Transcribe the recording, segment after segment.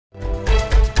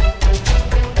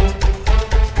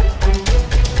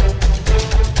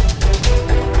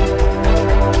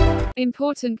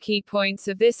Important key points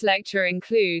of this lecture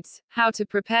includes how to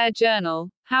prepare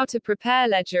journal, how to prepare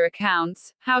ledger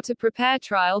accounts, how to prepare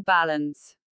trial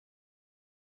balance.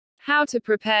 How to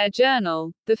prepare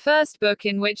journal. The first book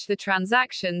in which the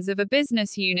transactions of a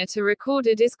business unit are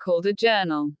recorded is called a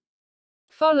journal.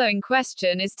 Following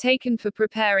question is taken for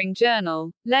preparing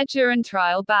journal, ledger and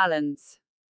trial balance.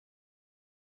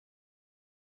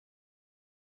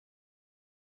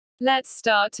 Let's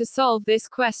start to solve this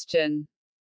question.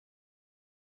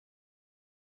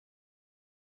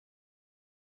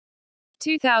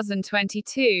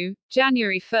 (2022),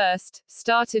 January 1st,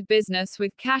 started business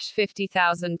with cash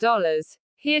 $50,000.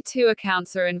 Here two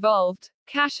accounts are involved,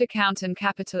 cash account and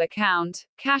capital account.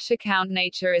 Cash account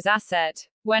nature is asset.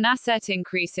 When asset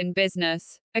increase in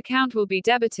business, account will be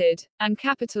debited, and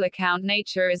capital account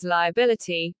nature is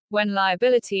liability. When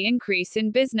liability increase in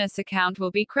business, account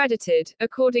will be credited.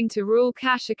 According to rule,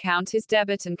 cash account is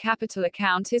debit and capital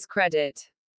account is credit.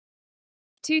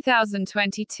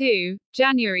 2022,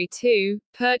 January 2,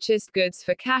 purchased goods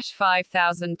for cash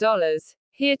 $5,000.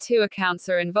 Here two accounts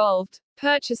are involved,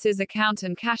 purchases account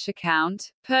and cash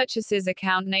account. Purchases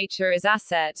account nature is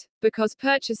asset, because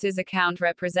purchases account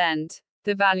represent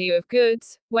the value of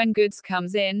goods. When goods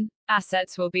comes in,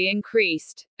 assets will be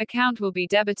increased, account will be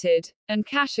debited, and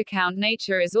cash account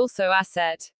nature is also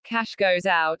asset, cash goes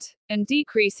out, and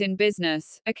decrease in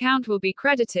business, account will be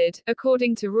credited.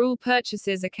 According to rule,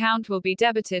 purchases account will be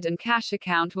debited and cash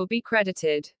account will be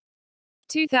credited.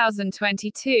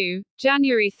 2022,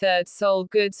 January 3rd,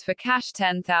 sold goods for cash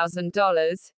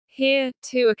 $10,000. Here,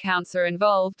 two accounts are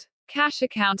involved, cash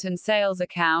account and sales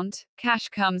account. Cash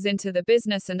comes into the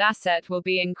business and asset will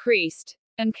be increased,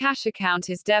 and cash account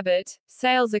is debit.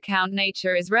 Sales account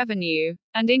nature is revenue,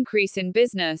 and increase in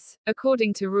business.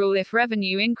 According to rule, if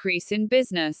revenue increase in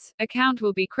business, account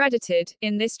will be credited.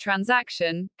 In this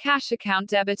transaction, cash account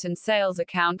debit and sales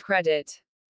account credit.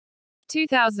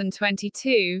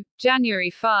 2022, January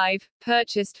 5,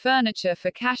 purchased furniture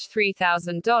for cash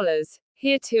 $3,000.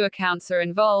 Here two accounts are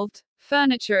involved,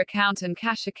 furniture account and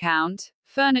cash account.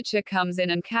 Furniture comes in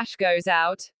and cash goes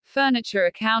out. Furniture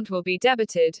account will be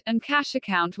debited, and cash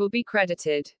account will be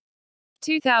credited.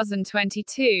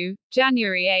 2022,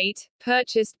 January 8,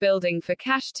 purchased building for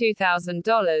cash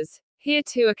 $2,000. Here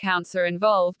two accounts are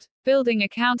involved, building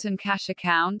account and cash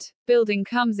account. Building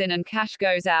comes in and cash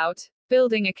goes out.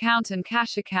 Building account and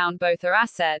cash account both are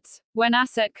assets. When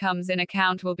asset comes in,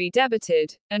 account will be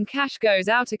debited, and cash goes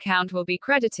out, account will be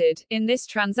credited. In this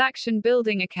transaction,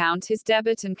 building account is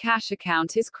debit and cash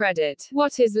account is credit.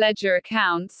 What is ledger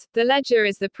accounts? The ledger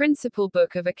is the principal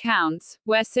book of accounts,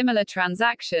 where similar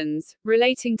transactions,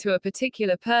 relating to a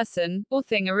particular person, or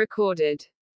thing are recorded.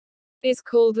 Is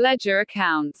called ledger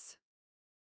accounts.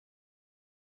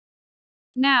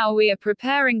 Now we are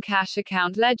preparing cash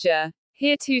account ledger.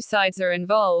 Here two sides are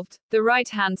involved, the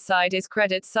right-hand side is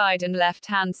credit side and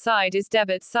left-hand side is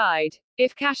debit side.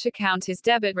 If cash account is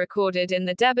debit, recorded in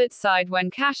the debit side.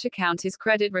 When cash account is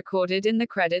credit, recorded in the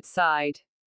credit side.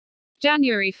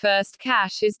 January 1st,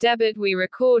 cash is debit, we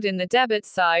record in the debit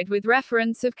side with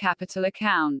reference of capital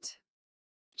account.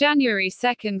 January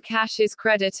 2nd, cash is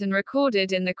credit and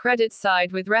recorded in the credit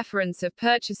side with reference of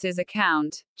purchases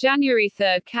account. January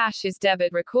 3rd, cash is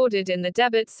debit, recorded in the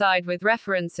debit side with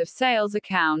reference of sales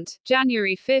account.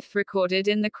 January 5th, recorded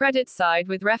in the credit side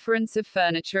with reference of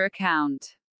furniture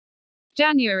account.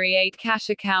 January 8, cash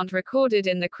account recorded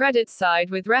in the credit side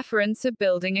with reference of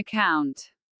building account.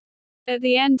 At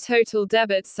the end, total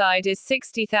debit side is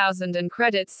 $60,000 and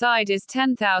credit side is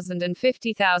 $10,000 and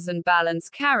 $50,000 balance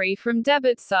carry from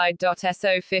debit side. So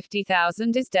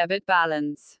 $50,000 is debit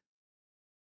balance.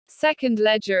 Second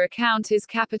ledger account is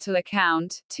capital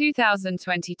account.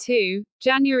 2022,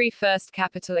 January 1st,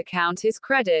 capital account is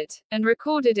credit, and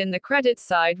recorded in the credit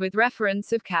side with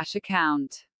reference of cash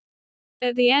account.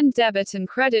 At the end, debit and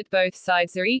credit both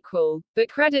sides are equal, but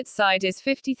credit side is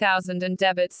 $50,000 and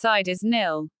debit side is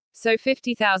nil. So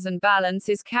 $50,000 balance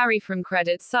is carry from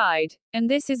credit side, and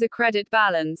this is a credit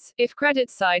balance. If credit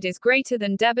side is greater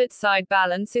than debit side,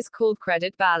 balance is called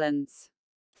credit balance.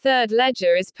 Third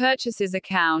ledger is purchases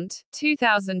account.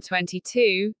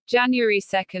 2022, January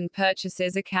 2nd,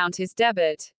 purchases account is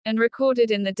debit, and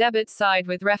recorded in the debit side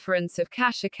with reference of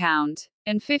cash account,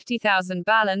 and $50,000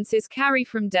 balance is carry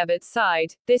from debit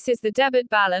side. This is the debit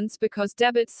balance because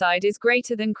debit side is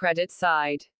greater than credit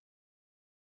side.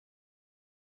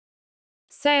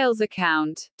 Sales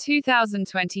account.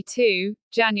 2022,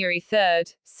 January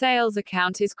 3rd, sales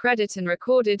account is credit and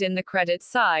recorded in the credit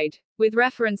side, with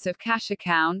reference of cash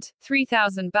account.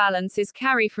 $3,000 balance is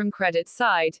carry from credit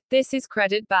side. This is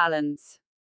credit balance.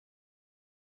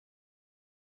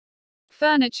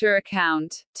 Furniture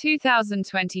account,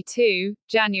 2022,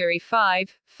 January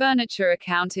 5, furniture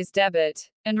account is debit,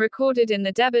 and recorded in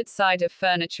the debit side of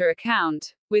furniture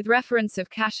account, with reference of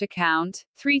cash account,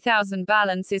 3000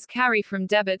 balance is carry from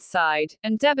debit side,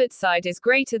 and debit side is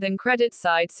greater than credit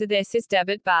side, so this is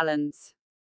debit balance.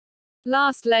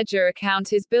 Last ledger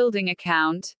account is building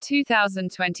account,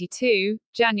 2022,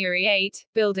 January 8,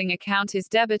 building account is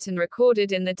debit and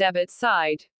recorded in the debit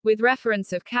side, with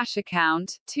reference of cash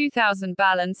account, 2000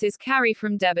 balance is carry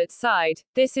from debit side,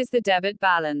 this is the debit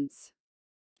balance.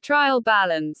 Trial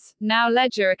balance, now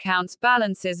ledger accounts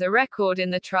balances are record in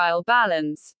the trial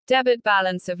balance, debit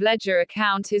balance of ledger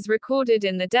account is recorded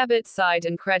in the debit side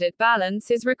and credit balance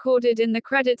is recorded in the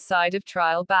credit side of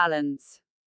trial balance.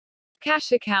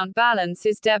 Cash account balance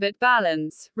is debit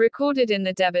balance, recorded in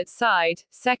the debit side,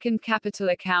 second capital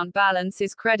account balance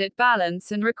is credit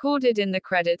balance and recorded in the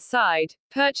credit side,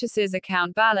 purchases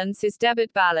account balance is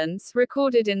debit balance,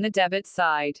 recorded in the debit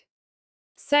side.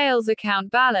 Sales account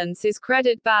balance is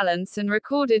credit balance and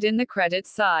recorded in the credit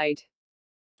side.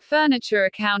 Furniture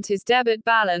account is debit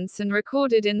balance and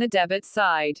recorded in the debit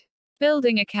side.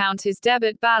 Building account is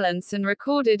debit balance and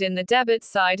recorded in the debit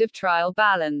side of trial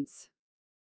balance.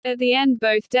 At the end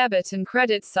both debit and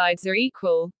credit sides are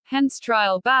equal, hence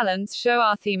trial balance show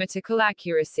arithmetical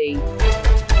accuracy.